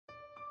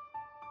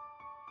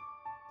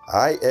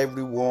Hi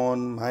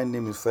everyone, my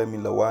name is Femi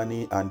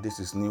Lawani and this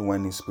is New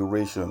Wine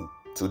Inspiration.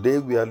 Today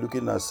we are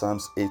looking at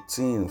Psalms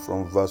 18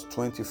 from verse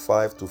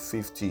 25 to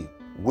 50,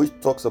 which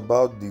talks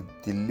about the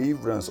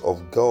deliverance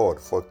of God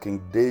for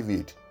King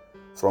David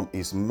from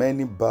his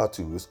many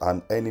battles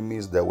and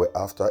enemies that were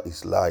after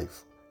his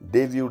life.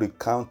 David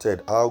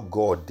recounted how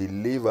God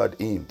delivered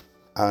him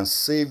and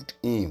saved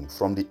him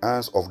from the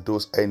hands of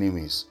those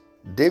enemies.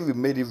 David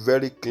made it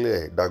very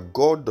clear that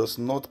God does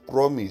not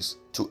promise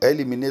to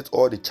eliminate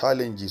all the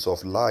challenges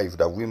of life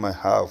that we might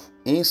have.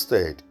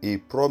 Instead, he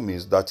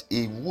promised that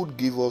he would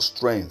give us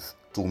strength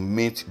to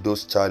meet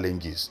those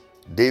challenges.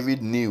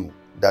 David knew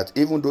that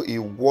even though he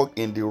walked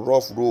in the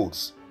rough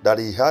roads, that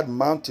he had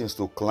mountains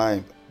to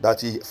climb, that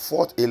he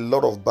fought a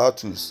lot of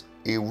battles,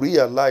 he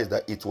realized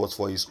that it was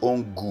for his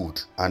own good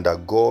and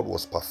that God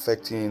was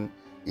perfecting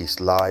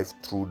his life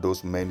through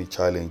those many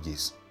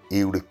challenges.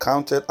 He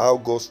recounted how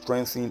God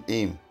strengthened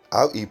him,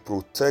 how he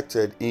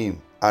protected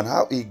him, and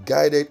how he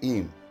guided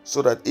him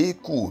so that he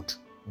could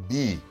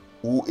be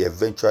who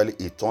eventually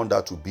he turned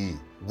out to be,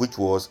 which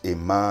was a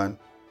man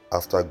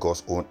after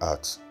God's own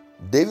heart.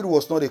 David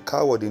was not a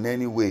coward in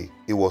any way.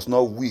 He was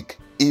not weak.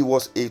 He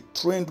was a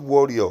trained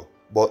warrior.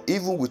 But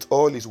even with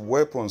all his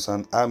weapons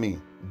and army,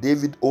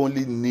 David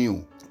only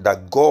knew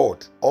that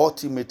God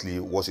ultimately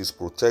was his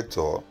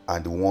protector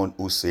and the one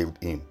who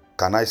saved him.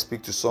 Can I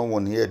speak to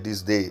someone here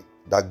this day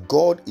that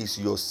God is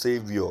your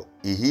savior?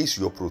 He is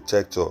your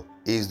protector.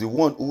 He is the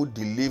one who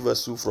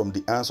delivers you from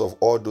the hands of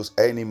all those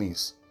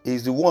enemies. He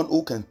is the one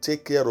who can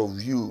take care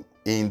of you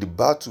in the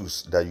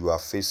battles that you are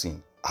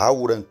facing. I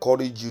would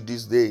encourage you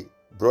this day,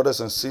 brothers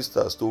and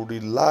sisters, to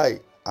rely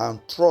and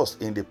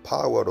trust in the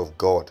power of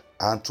God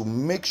and to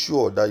make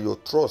sure that your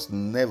trust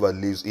never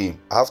leaves him.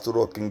 After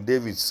all, King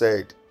David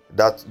said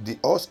that the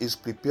horse is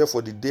prepared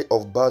for the day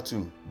of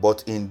battle,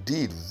 but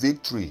indeed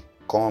victory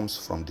comes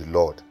from the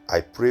Lord.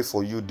 I pray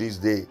for you this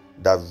day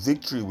that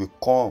victory will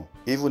come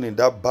even in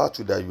that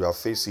battle that you are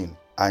facing,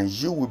 and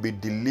you will be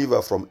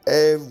delivered from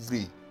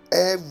every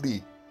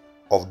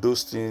of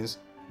those things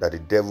that the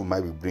devil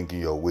might be bringing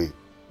your way.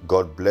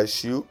 God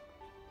bless you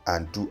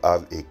and do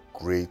have a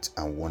great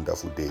and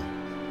wonderful day.